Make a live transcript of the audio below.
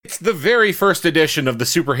the very first edition of the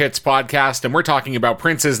Super Hits podcast, and we're talking about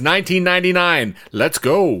Prince's 1999. Let's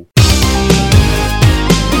go.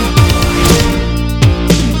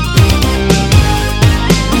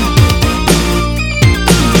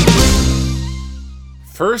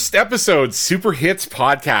 First episode, Super Hits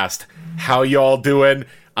podcast. How y'all doing?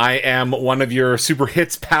 I am one of your Super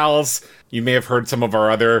Hits pals. You may have heard some of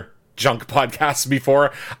our other junk podcasts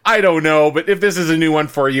before. I don't know, but if this is a new one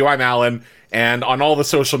for you, I'm Alan. And on all the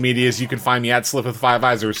social medias, you can find me at Slip with Five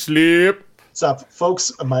Eyes or Sleep. What's up,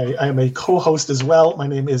 folks? I am a co-host as well. My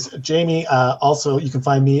name is Jamie. Also, you can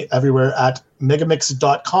find me everywhere at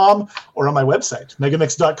megamix.com or on my website,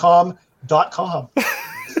 megamix.com.com.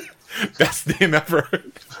 Best name ever.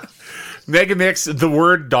 Megamix, the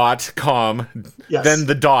word .com, yes. Then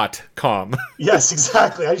the .com. Yes,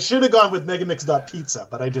 exactly. I should have gone with megamix.pizza,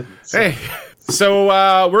 but I didn't. So. Hey. So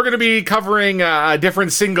we're going to be covering a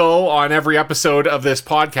different single on every episode of this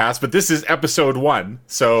podcast, but this is episode 1,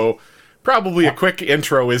 so probably a quick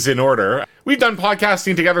intro is in order. We've done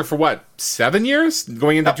podcasting together for, 7 years?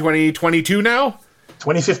 Going into 2022 now?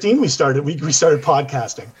 2015 we started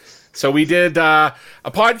podcasting. So we did a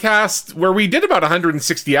podcast where we did about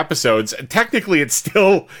 160 episodes. Technically, it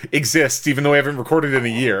still exists, even though we haven't recorded in a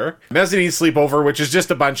year. Mezzanine Sleepover, which is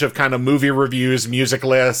just a bunch of kind of movie reviews, music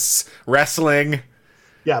lists, wrestling.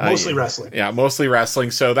 Yeah, mostly wrestling. Yeah, mostly wrestling.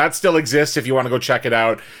 So that still exists if you want to go check it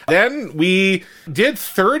out. Then we did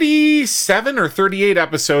 37 or 38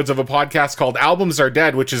 episodes of a podcast called Albums Are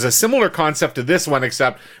Dead, which is a similar concept to this one,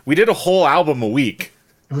 except we did a whole album a week.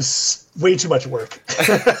 It was way too much work.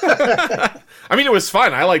 I mean, it was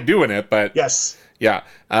fun. I like doing it, but... Yes. Yeah.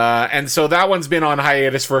 And so that one's been on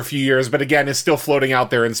hiatus for a few years, but again, is still floating out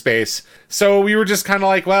there in space. So we were just kind of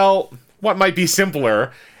like, well, what might be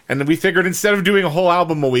simpler? And then we figured instead of doing a whole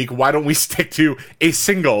album a week, why don't we stick to a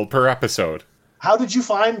single per episode? How did you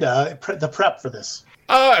find the prep for this?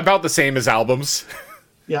 About the same as albums.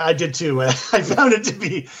 Yeah, I did too. I found it to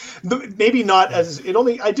be maybe not as...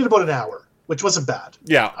 I did about an hour, which wasn't bad.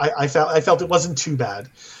 Yeah. I felt it wasn't too bad.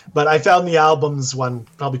 But I found the albums one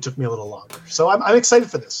probably took me a little longer. So I'm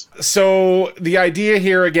excited for this. So the idea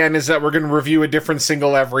here, again, is that we're going to review a different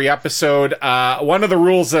single every episode. One of the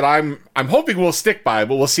rules that I'm hoping we'll stick by,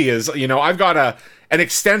 but we'll see, is, I've got an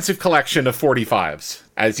extensive collection of 45s.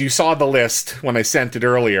 As you saw the list when I sent it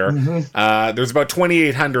earlier, there's about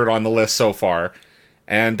 2,800 on the list so far.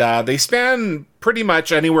 And they span pretty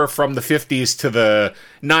much anywhere from the 50s to the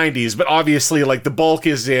 90s. But obviously, the bulk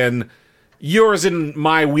is in yours and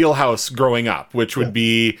my wheelhouse growing up, which would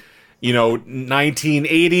be,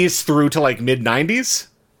 1980s through to mid-90s.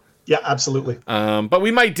 Yeah, absolutely. But we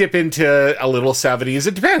might dip into a little 70s.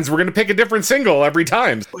 It depends. We're going to pick a different single every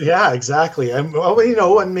time. Yeah, exactly. And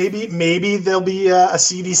maybe there'll be a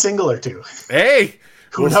CD single or two. Hey!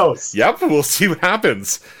 Who knows? Yep, we'll see what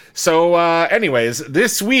happens. So, anyways,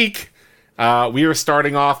 this week, we are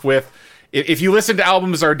starting off with, if you listen to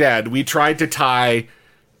Albums Are Dead, we tried to tie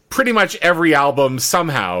pretty much every album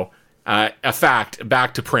somehow, a fact,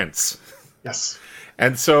 back to Prince. Yes.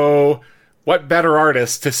 And so, what better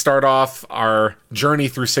artist to start off our journey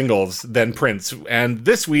through singles than Prince? And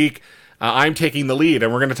this week, I'm taking the lead,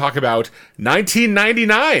 and we're going to talk about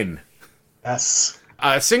 1999. Yes.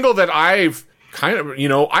 A single that I've kind of,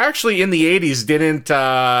 I actually in the 80s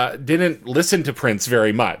didn't listen to Prince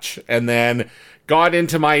very much, and then got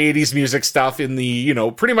into my 80s music stuff in the,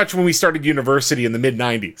 pretty much when we started university in the mid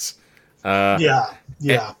 90s. Yeah.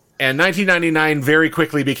 And 1999 very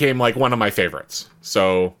quickly became one of my favorites.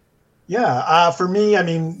 So yeah, for me,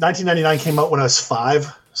 1999 came out when I was 5,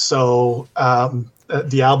 so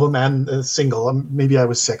the album and the single, maybe I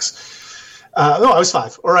was 6. No, I was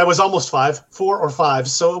 5, or I was almost 5, 4 or 5.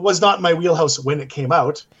 So it was not in my wheelhouse when it came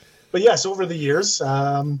out. But yes, over the years,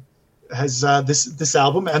 has this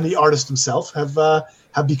album and the artist himself have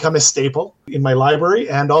become a staple in my library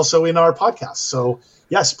and also in our podcast. So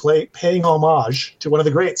yes, paying homage to one of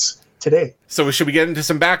the greats today. So should we get into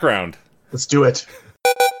some background? Let's do it.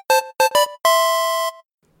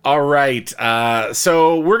 All right,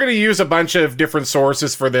 so we're going to use a bunch of different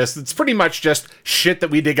sources for this. It's pretty much just shit that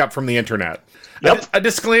we dig up from the internet. Yep. A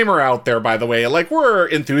disclaimer out there, by the way, we're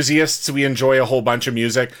enthusiasts, we enjoy a whole bunch of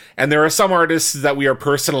music, and there are some artists that we are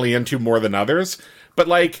personally into more than others, but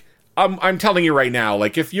I'm telling you right now,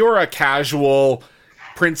 if you're a casual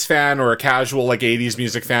Prince fan or a casual 80s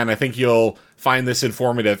music fan, I think you'll find this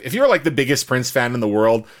informative. If you're the biggest Prince fan in the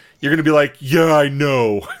world, you're going to be yeah, I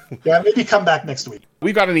know. Yeah, maybe come back next week.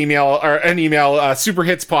 We've got an email,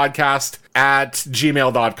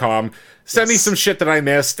 superhitspodcast@gmail.com. send me some shit that I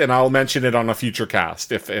missed, and I'll mention it on a future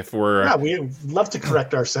cast if we're. Yeah, we love to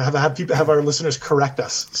correct ourselves. Have our listeners correct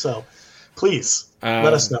us. So please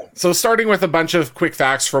let us know. So starting with a bunch of quick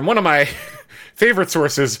facts from one of my favorite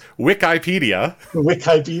sources, Wikipedia.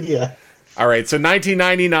 Wikipedia. All right, so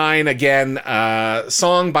 1999, again,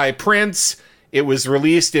 song by Prince. It was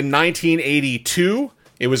released in 1982.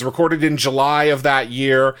 It was recorded in July of that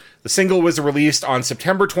year. The single was released on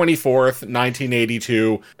September 24th,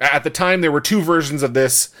 1982. At the time, there were two versions of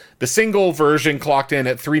this. The single version clocked in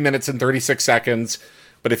at 3 minutes and 36 seconds.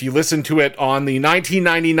 But if you listen to it on the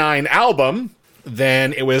 1999 album,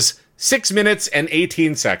 then it was 6 minutes and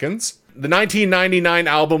 18 seconds. The 1999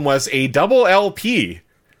 album was a double LP.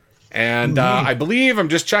 And I believe, I'm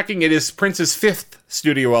just checking, it is Prince's 5th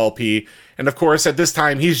studio LP. And of course, at this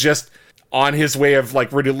time, he's just on his way of like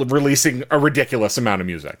releasing a ridiculous amount of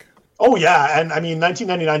music. Oh yeah, and I mean,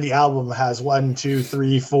 1999, the album has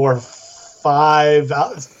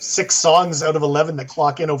 6 songs out of 11 that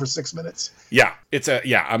clock in over 6 minutes. Yeah, it's a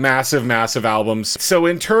massive, massive album. So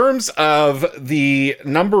in terms of the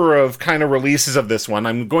number of kind of releases of this one,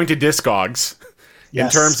 I'm going to Discogs.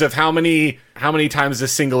 Yes. In terms of how many times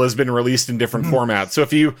this single has been released in different formats. So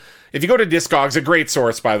if you go to Discogs, a great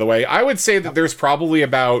source, by the way, I would say that there's probably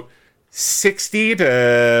about 50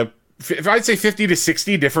 to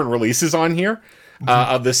 60 different releases on here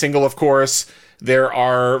of the single. Of course, there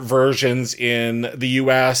are versions in the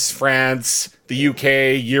US, France, the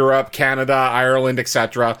UK, Europe, Canada, Ireland,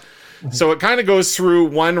 etc. So it kind of goes through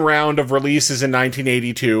one round of releases in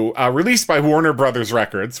 1982, released by Warner Brothers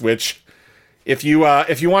Records, which, if you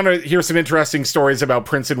want to hear some interesting stories about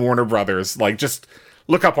Prince and Warner Brothers, like, just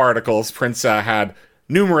look up articles. Prince had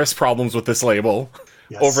numerous problems with this label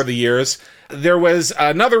over the years. There was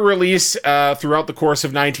another release throughout the course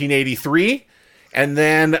of 1983, and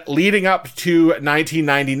then leading up to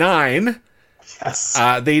 1999,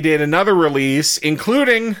 they did another release,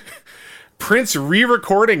 including Prince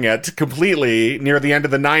re-recording it completely near the end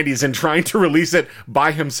of the 90s and trying to release it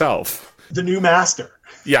by himself. The new master.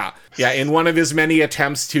 Yeah, in one of his many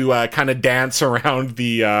attempts to kind of dance around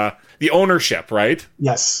the ownership, right?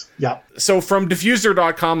 Yes, yeah. So from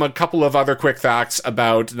Diffuser.com, a couple of other quick facts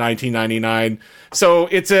about 1999. So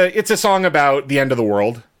it's a song about the end of the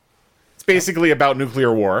world. It's basically about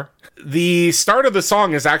nuclear war. The start of the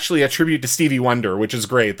song is actually a tribute to Stevie Wonder, which is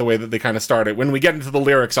great, the way that they kind of start it. When we get into the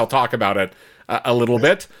lyrics, I'll talk about it a little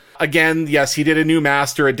bit. Again, yes, he did a new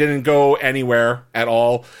master. It didn't go anywhere at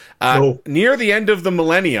all. Near the end of the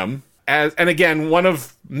millennium, and again, one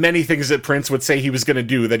of many things that Prince would say he was going to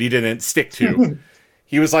do that he didn't stick to.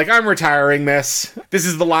 He was like, I'm retiring this. This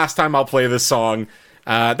is the last time I'll play this song.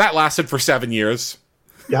 That lasted for 7 years.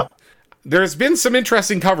 Yep. There's been some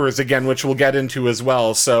interesting covers, again, which we'll get into as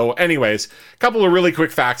well. So anyways, a couple of really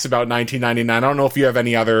quick facts about 1999. I don't know if you have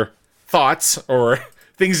any other thoughts or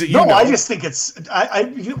things that you know. No, I just think it's...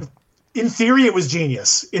 in theory, it was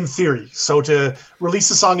genius. In theory. So to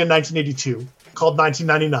release a song in 1982 called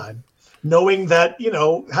 1999, knowing that,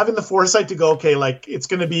 having the foresight to go, okay, like, it's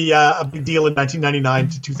going to be a big deal in 1999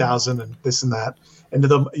 to 2000 and this and that. And to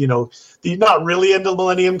the not really end of the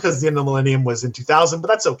millennium, because the end of the millennium was in 2000, but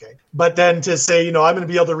that's okay. But then to say, I'm going to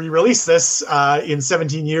be able to re-release this in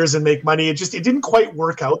 17 years and make money, it didn't quite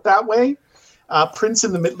work out that way. Prince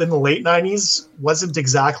in the late 90s wasn't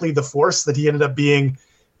exactly the force that he ended up being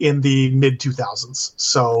in the mid 2000s,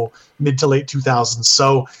 so mid to late 2000s.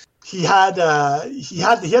 So he had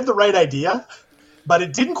the right idea, but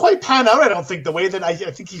it didn't quite pan out, I don't think, the way that I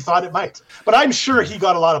think he thought it might. But I'm sure he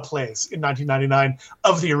got a lot of plays in 1999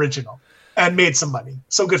 of the original and made some money.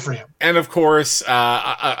 So good for him. And of course,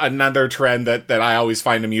 another trend that I always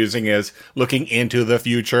find amusing is looking into the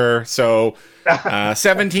future. So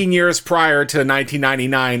 17 years prior to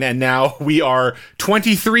 1999, and now we are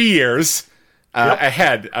 23 years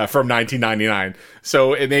ahead from 1999.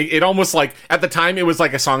 So it almost, like, at the time it was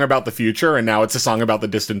like a song about the future, and now it's a song about the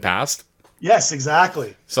distant past. Yes,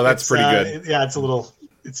 exactly. So that's pretty good. It's a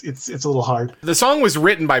little hard. The song was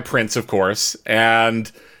written by Prince, of course,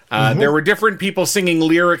 and there were different people singing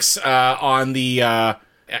lyrics on the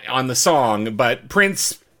song, but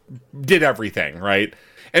Prince did everything, right?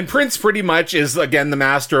 And Prince pretty much is, again, the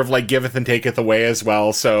master of, like, giveth and taketh away as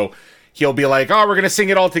well. So he'll be like, oh, we're going to sing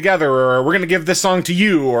it all together, or we're going to give this song to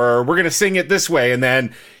you, or we're going to sing it this way. And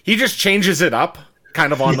then he just changes it up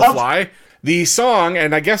kind of on the fly. The song,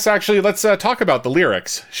 and I guess actually let's talk about the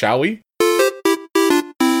lyrics, shall we?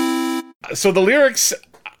 So the lyrics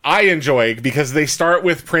I enjoy because they start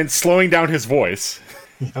with Prince slowing down his voice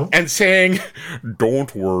and saying,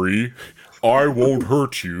 don't worry, I won't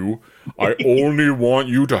hurt you. I only want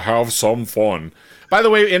you to have some fun. By the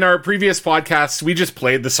way, in our previous podcasts, we just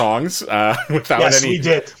played the songs without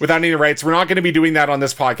any rights. We're not going to be doing that on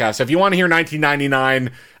this podcast. If you want to hear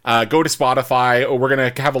 1999, go to Spotify, or we're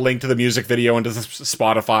going to have a link to the music video into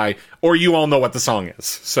Spotify, or you all know what the song is.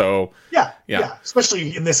 So yeah,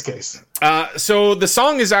 especially in this case. So the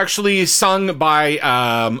song is actually sung by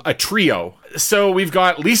a trio. So we've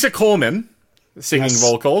got Lisa Coleman singing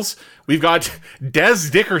vocals. We've got Des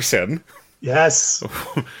Dickerson. Yes.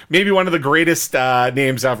 Maybe one of the greatest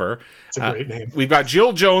names ever. It's a great name. We've got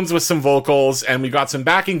Jill Jones with some vocals, and we've got some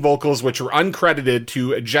backing vocals, which were uncredited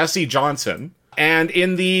to Jesse Johnson. And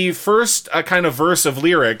in the first kind of verse of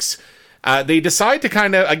lyrics, they decide to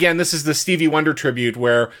kind of, again, this is the Stevie Wonder tribute,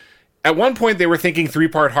 where at one point they were thinking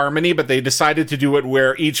 3-part harmony, but they decided to do it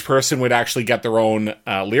where each person would actually get their own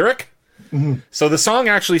lyric. Mm-hmm. So the song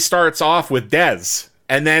actually starts off with Des,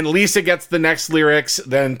 and then Lisa gets the next lyrics,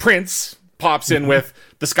 then Prince pops in with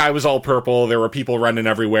 "The sky was all purple, there were people running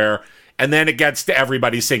everywhere," and then it gets to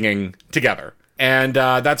everybody singing together. And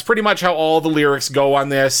that's pretty much how all the lyrics go on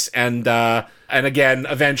this, and again,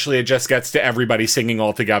 eventually it just gets to everybody singing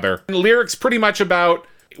all together. And the lyrics pretty much about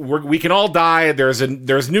we can all die,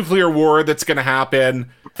 there's nuclear war that's going to happen,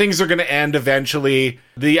 things are going to end eventually.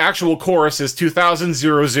 The actual chorus is 2000,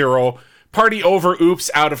 party over, oops,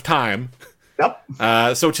 out of time.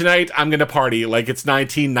 Yep. So tonight I'm going to party like it's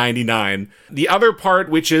 1999. The other part,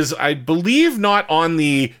 which is, I believe, not on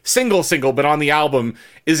the single, but on the album,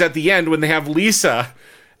 is at the end when they have Lisa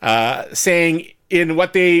saying in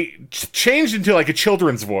what they changed into like a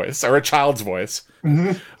children's voice or a child's voice.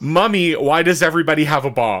 Mm-hmm. Mummy, why does everybody have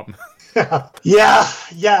a bomb? Yeah.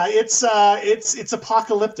 It's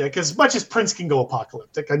apocalyptic, as much as Prince can go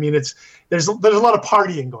apocalyptic. I mean, there's a lot of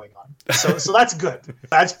partying going on. So that's good.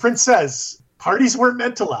 As Prince says, parties weren't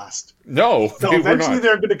meant to last. No, so eventually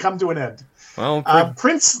they're going to come to an end. Well,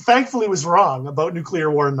 Prince thankfully was wrong about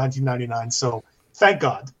nuclear war in 1999, so thank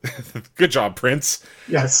God. Good job, Prince.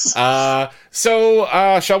 Yes.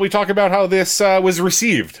 So shall we talk about how this was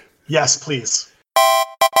received? Yes, please.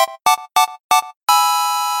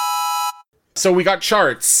 So we got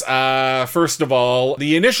charts. First of all,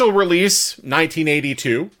 the initial release,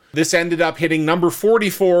 1982. This ended up hitting number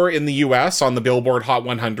 44 in the US on the Billboard Hot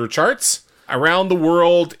 100 charts. Around the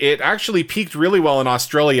world, it actually peaked really well in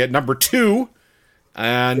Australia at number 2.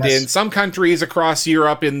 And in some countries across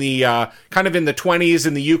Europe, in the kind of in the 20s,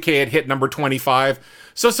 in the UK, it hit number 25.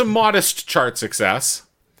 So some modest chart success.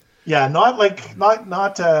 Yeah, not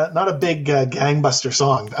a big gangbuster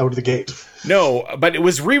song out of the gate. No, but it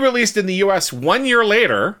was re-released in the US 1 year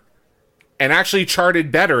later and actually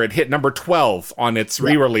charted better. It hit number 12 on its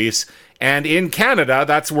re-release. And in Canada,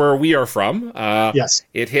 that's where we are from. Yes.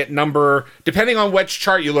 It hit number, depending on which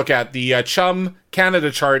chart you look at, the Chum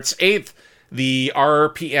Canada charts 8th, the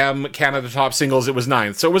RPM Canada Top Singles, it was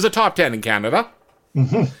 9th. So it was a top 10 in Canada.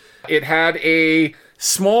 Mm-hmm. It had a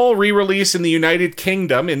small re-release in the United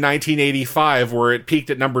Kingdom in 1985, where it peaked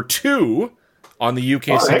at number 2 on the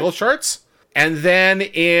UK single charts. And then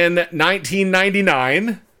in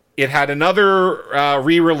 1999, it had another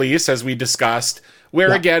re-release, as we discussed,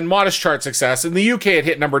 where, again, modest chart success. In the UK, it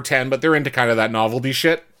hit number 10, but they're into kind of that novelty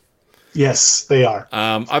shit. Yes, they are.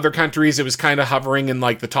 Other countries, it was kind of hovering in,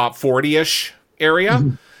 like, the top 40-ish area.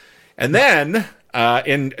 Mm-hmm. And then,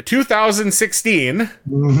 in 2016,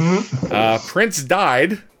 Prince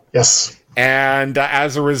died. Yes. And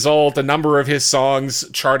as a result, a number of his songs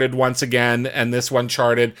charted once again, and this one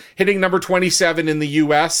charted, hitting number 27 in the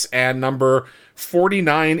US and number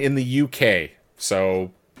 49 in the UK.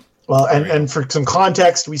 So... Well, and for some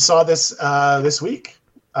context, we saw this this week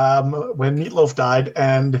when Meatloaf died,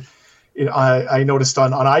 and I noticed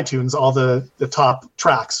on iTunes all the top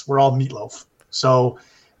tracks were all Meatloaf. So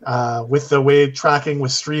with the way tracking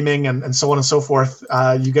with streaming and so on and so forth,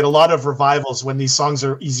 you get a lot of revivals when these songs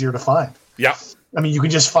are easier to find. Yeah. I mean, you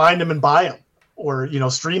can just find them and buy them or,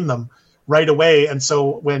 stream them right away. And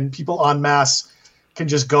so when people en masse can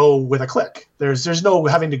just go with a click, there's no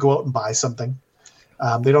having to go out and buy something.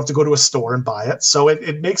 They don't have to go to a store and buy it. So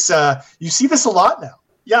it makes, you see this a lot now.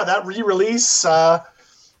 Yeah, that re-release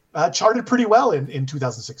charted pretty well in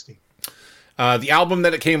 2016. The album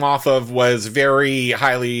that it came off of was very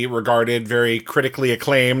highly regarded, very critically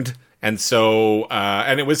acclaimed. And so,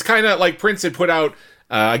 and it was kind of like Prince had put out,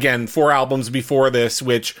 again, 4 albums before this,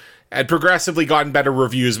 which had progressively gotten better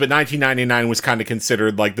reviews. But 1999 was kind of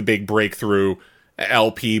considered like the big breakthrough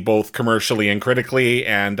LP, both commercially and critically,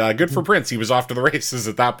 and good for Prince. He was off to the races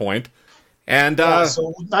at that point. And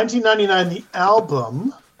so 1999, the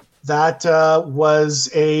album that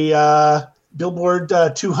was a Billboard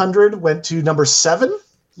 200 went to number 7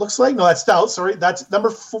 looks like. No, that's out. Sorry, that's number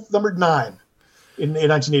 9 in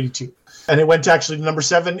 1982. And it went to actually number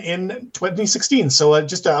 7 in 2016. So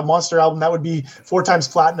just a monster album. That would be 4 times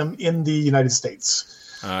platinum in the United States.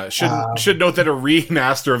 Should note that a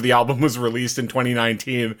remaster of the album was released in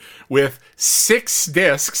 2019 with 6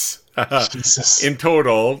 discs in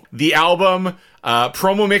total. The album,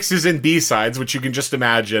 promo mixes and B-sides, which you can just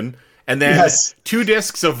imagine. And then 2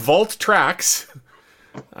 discs of vault tracks,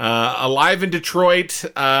 a Live in Detroit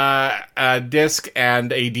a disc,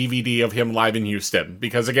 and a DVD of him live in Houston.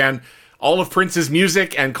 Because again, all of Prince's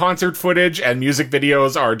music and concert footage and music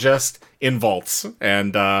videos are just in vaults.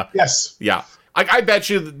 And yeah. I bet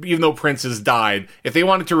you, even though Prince has died, if they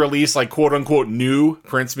wanted to release, like, quote-unquote new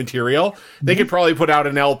Prince material, they could probably put out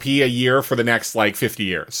an LP a year for the next, like, 50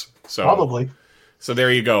 years. So, probably. So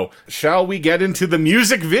there you go. Shall we get into the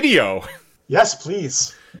music video? Yes,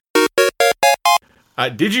 please.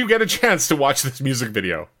 Did you get a chance to watch this music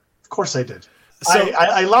video? Of course I did. So,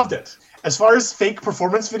 I loved it. As far as fake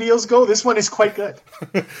performance videos go, this one is quite good.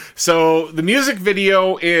 So the music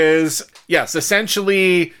video is, yes,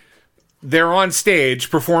 essentially they're on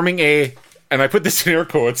stage performing and I put this in air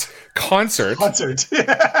quotes, concert.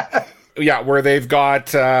 Yeah, where they've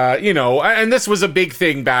got, and this was a big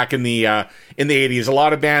thing back in the 80s. A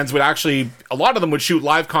lot of bands would a lot of them would shoot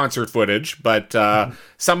live concert footage, but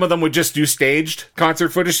some of them would just do staged concert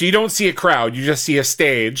footage. So you don't see a crowd, you just see a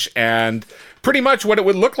stage, and pretty much what it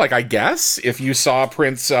would look like, I guess, if you saw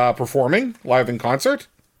Prince performing live in concert.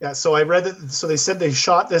 Yeah, so I read that. So they said they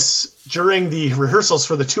shot this during the rehearsals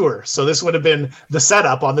for the tour. So this would have been the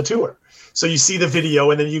setup on the tour. So you see the video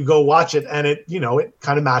and then you go watch it, and it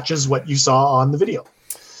kind of matches what you saw on the video.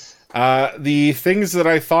 The things that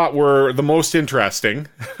I thought were the most interesting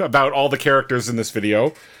about all the characters in this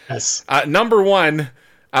video. Yes. Number 1,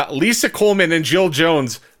 Lisa Coleman and Jill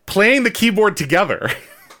Jones playing the keyboard together.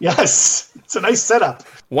 Yes, it's a nice setup.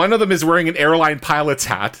 One of them is wearing an airline pilot's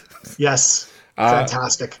hat. Yes.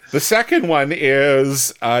 Fantastic. The second one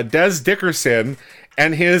is Des Dickerson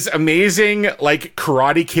and his amazing, like,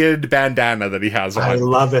 Karate Kid bandana that he has on. I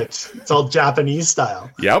love it. It's all Japanese style.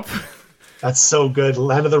 Yep. That's so good.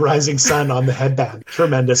 Land of the Rising Sun on the headband.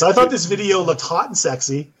 Tremendous. I thought this video looked hot and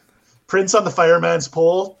sexy. Prince on the fireman's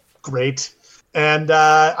pole. Great. And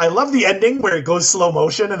I love the ending where it goes slow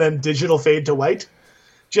motion and then digital fade to white.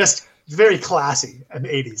 Just very classy and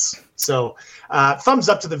 80s. So thumbs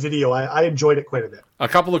up to the video. I enjoyed it quite a bit. A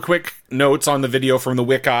couple of quick notes on the video from the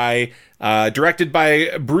Wiki. Directed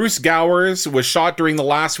by Bruce Gowers, was shot during the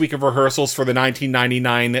last week of rehearsals for the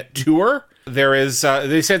 1999 tour. There is,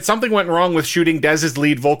 they said something went wrong with shooting Dez's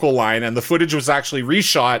lead vocal line, and the footage was actually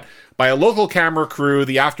reshot by a local camera crew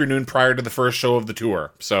the afternoon prior to the first show of the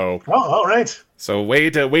tour. So, all right. So way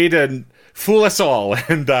to fool us all.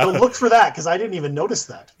 And so look for that, because I didn't even notice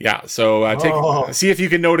that. Yeah, so see if you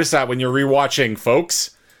can notice that when you're rewatching,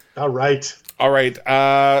 folks. All right.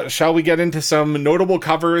 Shall we get into some notable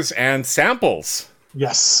covers and samples?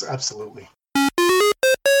 Yes, absolutely.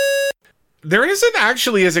 There isn't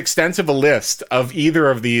actually as extensive a list of either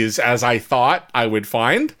of these as I thought I would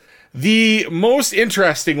find. The most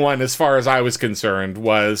interesting one, as far as I was concerned,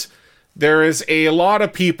 was there is a lot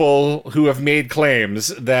of people who have made claims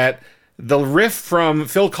that the riff from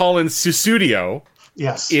Phil Collins' Sussudio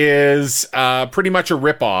is pretty much a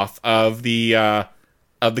ripoff of the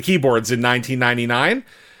keyboards in 1999.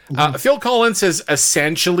 Phil Collins has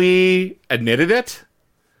essentially admitted it.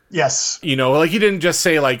 Yes. He didn't just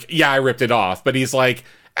say, like, yeah, I ripped it off, but he's like,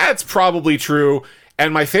 that's probably true.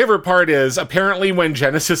 And my favorite part is, apparently when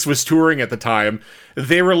Genesis was touring at the time,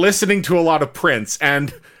 they were listening to a lot of Prince,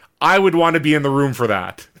 and I would want to be in the room for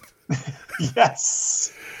that.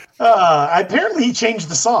 Yes. Apparently he changed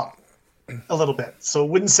the song a little bit, so it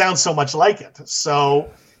wouldn't sound so much like it.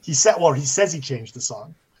 So he says he changed the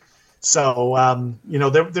song. So,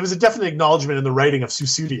 there was a definite acknowledgement in the writing of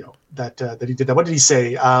Sussudio that he did that. What did he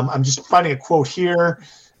say? I'm just finding a quote here.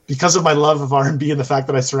 Because of my love of R&B and the fact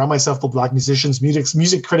that I surround myself with black musicians,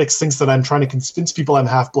 music critics thinks that I'm trying to convince people I'm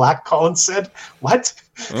half black, Collins said. What?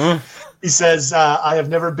 He says, I have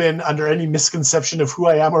never been under any misconception of who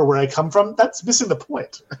I am or where I come from. That's missing the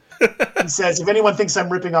point. He says, if anyone thinks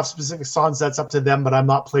I'm ripping off specific songs, that's up to them, but I'm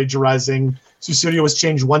not plagiarizing. Sussudio was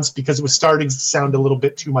changed once because it was starting to sound a little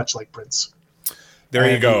bit too much like Prince.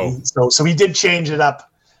 There you go. So he did change it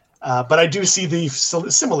up. But I do see the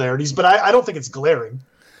similarities, but I don't think it's glaring.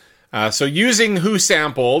 So using Who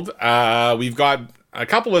Sampled, we've got a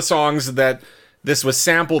couple of songs that this was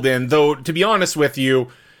sampled in, though, to be honest with you,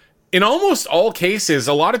 in almost all cases,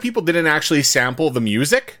 a lot of people didn't actually sample the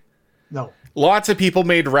music. No. Lots of people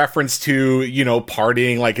made reference to,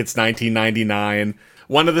 partying like it's 1999.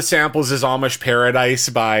 One of the samples is Amish Paradise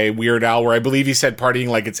by Weird Al, where I believe he said partying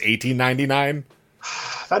like it's 1899.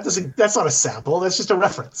 That's not a sample. That's just a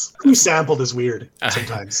reference. Who sampled is weird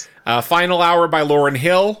sometimes. Final Hour by Lauryn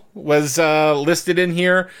Hill was listed in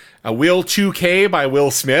here. Will 2K by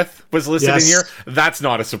Will Smith was listed in here. That's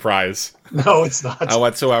not a surprise. No, it's not.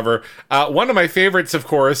 Whatsoever. One of my favorites, of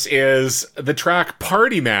course, is the track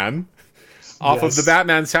Party Man off of the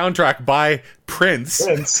Batman soundtrack by Prince.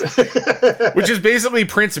 Which is basically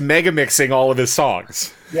Prince mega mixing all of his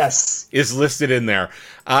songs. Yes. Is listed in there.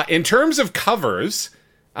 In terms of covers,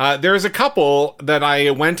 there's a couple that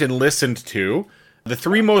I went and listened to. The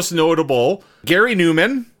three most notable, Gary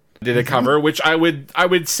Newman did a cover, which I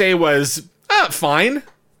would say was fine.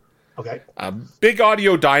 Okay. Big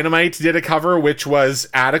Audio Dynamite did a cover, which was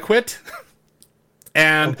adequate.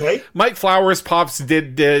 And Mike Flowers Pops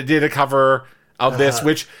did a cover of this,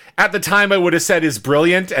 which at the time I would have said is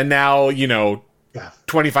brilliant, and now,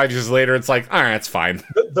 25 years later, it's like, all right, it's fine.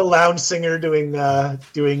 The lounge singer doing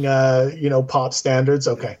pop standards.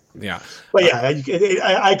 Okay. Yeah. But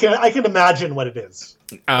I can imagine what it is.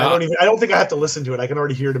 I don't think I have to listen to it. I can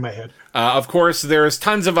already hear it in my head. Of course, there's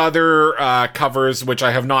tons of other covers which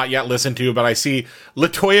I have not yet listened to, but I see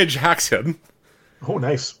LaToya Jackson. Oh,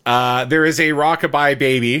 nice. There is a Rockabye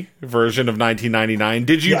Baby version of 1999.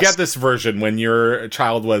 Did you get this version when your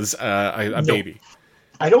child was a baby?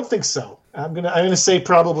 I don't think so. I'm gonna say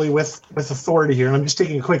probably with authority here, and I'm just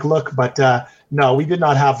taking a quick look, but no, we did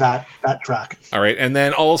not have that track. All right, and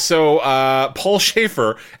then also Paul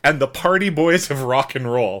Schaefer and the Party Boys of Rock and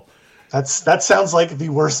Roll. That sounds like the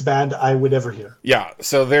worst band I would ever hear. Yeah,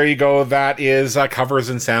 so there you go. That is covers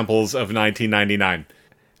and samples of 1999.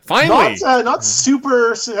 Finally, not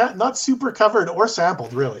super covered or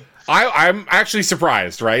sampled, really. I'm actually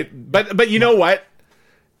surprised, right? But you know what?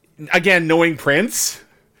 Again, knowing Prince,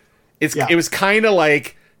 it was kind of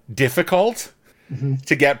like difficult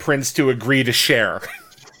to get Prince to agree to share.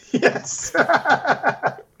 Yes.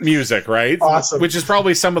 Music, right? Awesome. Which is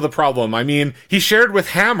probably some of the problem. I mean, he shared with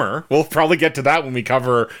Hammer. We'll probably get to that when we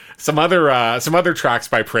cover some other tracks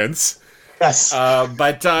by Prince. Yes.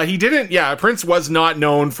 But he didn't. Yeah, Prince was not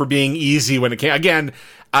known for being easy when it came. Again,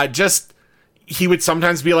 he would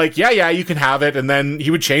sometimes be like, yeah, you can have it, and then he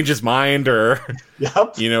would change his mind, or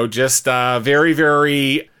just very,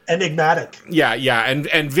 very enigmatic. Yeah,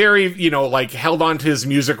 and very, held on to his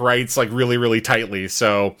music rights like really, really tightly.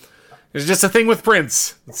 So it's just a thing with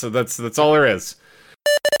Prince. So that's all there is.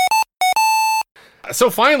 So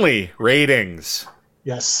finally, ratings.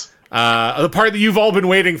 Yes. The part that you've all been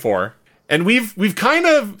waiting for. And we've kind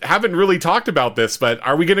of haven't really talked about this, but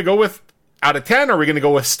are we going to go with out of 10? Are we going to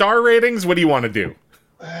go with star ratings? What do you want to do?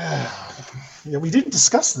 We didn't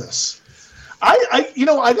discuss this.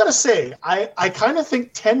 I gotta say, I kind of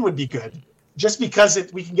think 10 would be good, just because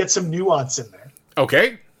we can get some nuance in there.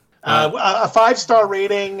 Okay. A 5-star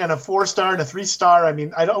rating and a 4-star and a 3-star. I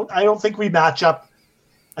mean, I don't think we match up.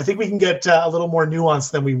 I think we can get a little more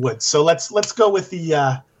nuance than we would. So let's go with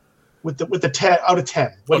the 10 out of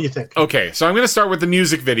 10. What do you think? Okay, so I'm going to start with the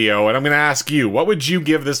music video, and I'm going to ask you, what would you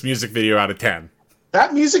give this music video out of 10?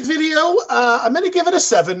 That music video, I'm going to give it a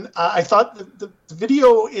 7. I thought the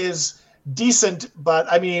video is decent, but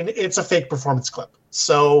I mean, it's a fake performance clip.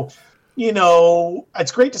 So,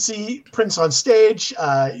 it's great to see Prince on stage,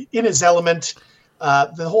 in his element.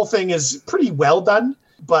 The whole thing is pretty well done,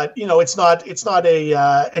 but it's not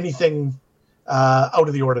anything out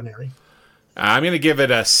of the ordinary. I'm going to give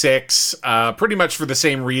it a 6, pretty much for the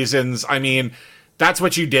same reasons. I mean, that's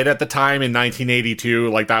what you did at the time in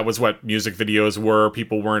 1982. Like, that was what music videos were.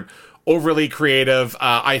 People weren't overly creative.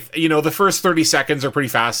 The first 30 seconds are pretty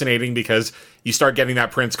fascinating because you start getting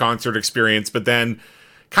that Prince concert experience, but then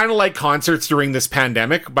kind of like concerts during this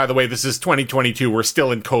pandemic. By the way, this is 2022. We're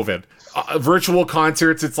still in COVID. Virtual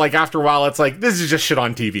concerts, it's like after a while, it's like, this is just shit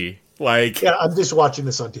on TV. Like, yeah, I'm just watching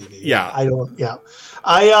this on TV. Yeah.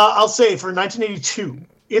 I'll say for 1982,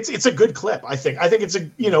 it's a good clip. I think it's a,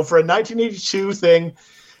 for a 1982 thing,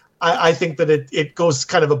 I think that it goes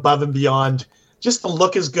kind of above and beyond. Just the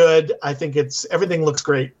look is good. I think everything looks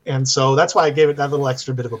great. And so that's why I gave it that little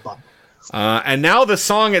extra bit of a bump. And now the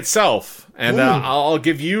song itself, and I'll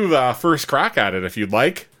give you the first crack at it if you'd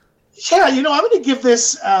like. Yeah, I'm going to give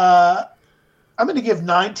this, I'm going to give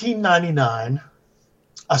 1999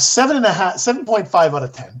 a 7.5 out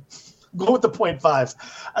of 10. Go with the 0.5.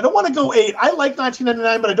 I don't want to go 8. I like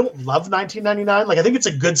 1999, but I don't love 1999. Like, I think it's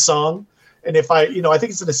a good song. And if I think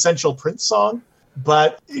it's an essential Prince song,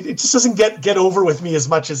 but it just doesn't get over with me as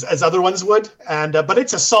much as other ones would. And, but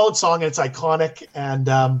it's a solid song and it's iconic. And,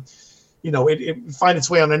 it find its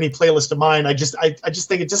way on any playlist of mine. I just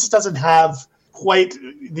think it just doesn't have quite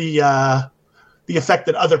the effect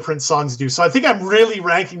that other Prince songs do. So I think I'm really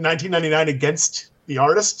ranking 1999 against the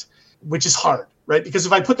artist, which is hard, right? Because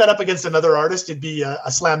if I put that up against another artist, it'd be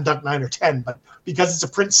a slam dunk 9 or 10. But because it's a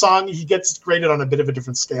Prince song, he gets graded on a bit of a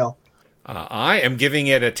different scale. I am giving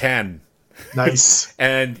it a 10. Nice.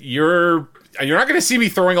 And you're not going to see me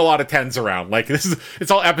throwing a lot of 10s around. Like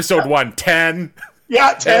it's all episode 1, 10.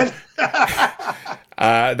 Yeah, 10.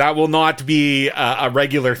 That will not be a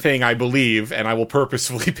regular thing, I believe, and I will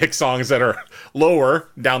purposefully pick songs that are lower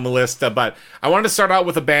down the list. But I wanted to start out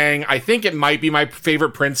with a bang. I think it might be my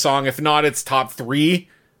favorite Prince song. If not, it's top 3,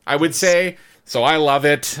 I would say. So I love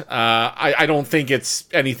it. I don't think it's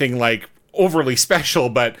anything like overly special,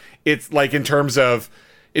 but it's like in terms of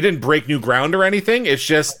it didn't break new ground or anything. It's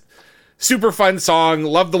just super fun song.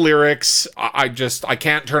 Love the lyrics. I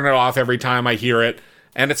can't turn it off every time I hear it.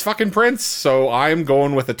 And it's fucking Prince, so I'm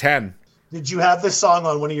going with a 10. Did you have this song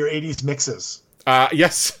on one of your 80s mixes?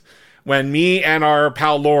 Yes. When me and our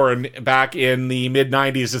pal Lauren back in the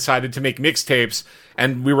mid-90s decided to make mixtapes,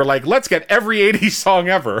 and we were like, let's get every 80s song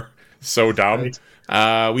ever. So dumb.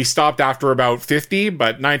 Right. We stopped after about 50,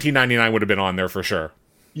 but 1999 would have been on there for sure.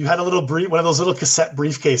 You had a little one of those little cassette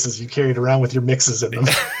briefcases you carried around with your mixes in them.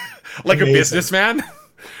 Like Amazing. A businessman?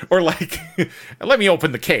 Or like, let me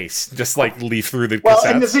open the case. Just like leaf through the Well,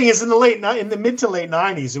 cassettes. And the thing is, in the mid to late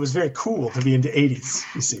 90s, it was very cool to be into 80s,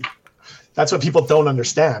 you see. That's what people don't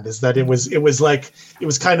understand, is that it was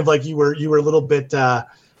kind of like you were a little bit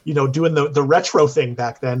doing the retro thing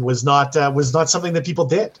back then was not something that people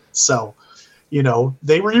did. So,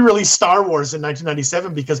 they re-released Star Wars in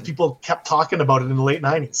 1997 because people kept talking about it in the late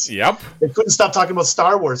 90s. Yep. They couldn't stop talking about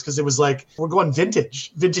Star Wars because it was like, we're going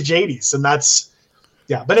vintage 80s, and that's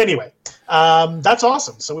yeah. But anyway, that's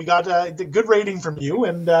awesome. So we got a good rating from you,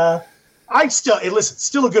 and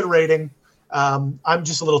still a good rating. I'm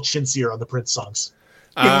just a little chintzier on the Prince songs.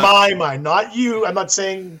 In my mind, not you. I'm not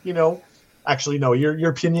saying, actually, no, your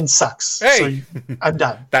opinion sucks. Hey, so I'm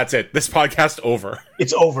done. That's it. This podcast over.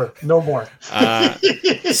 It's over. No more.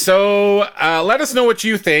 So let us know what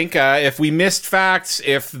you think. If we missed facts,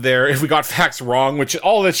 if we got facts wrong, which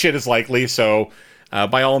all this shit is likely. So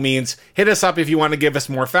by all means, hit us up if you want to give us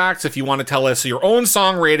more facts. If you want to tell us your own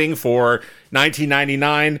song rating for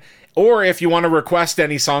 1999. Or if you want to request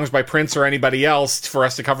any songs by Prince or anybody else for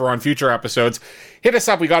us to cover on future episodes, hit us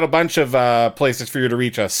up. We got a bunch of places for you to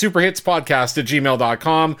reach us.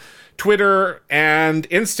 superhitspodcast@gmail.com. Twitter and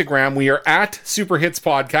Instagram, we are at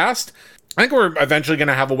superhitspodcast. I think we're eventually going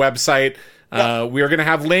to have a website. We are going to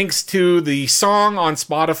have links to the song on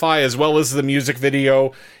Spotify as well as the music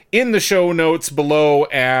video in the show notes below.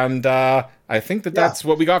 And I think that's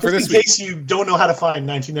what we got for this week. In case you don't know how to find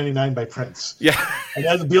 1999 by Prince. Yeah. And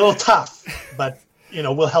that'll be a little tough, but,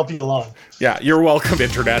 we'll help you along. Yeah, you're welcome,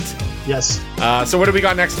 Internet. Yes. So what do we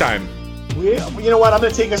got next time? You know what? I'm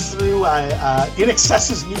going to take us through In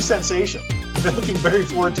Excess's new sensation. I've been looking very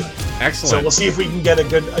forward to it. Excellent. So we'll see if we can get a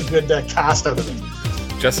good cast out of it.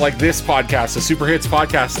 Just like this podcast, the Super Hits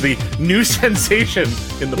podcast, the new sensation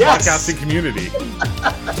in the podcasting community.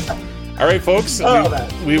 All right, folks.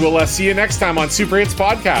 We will see you next time on Super Hits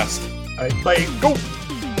Podcast. All right, bye. Go.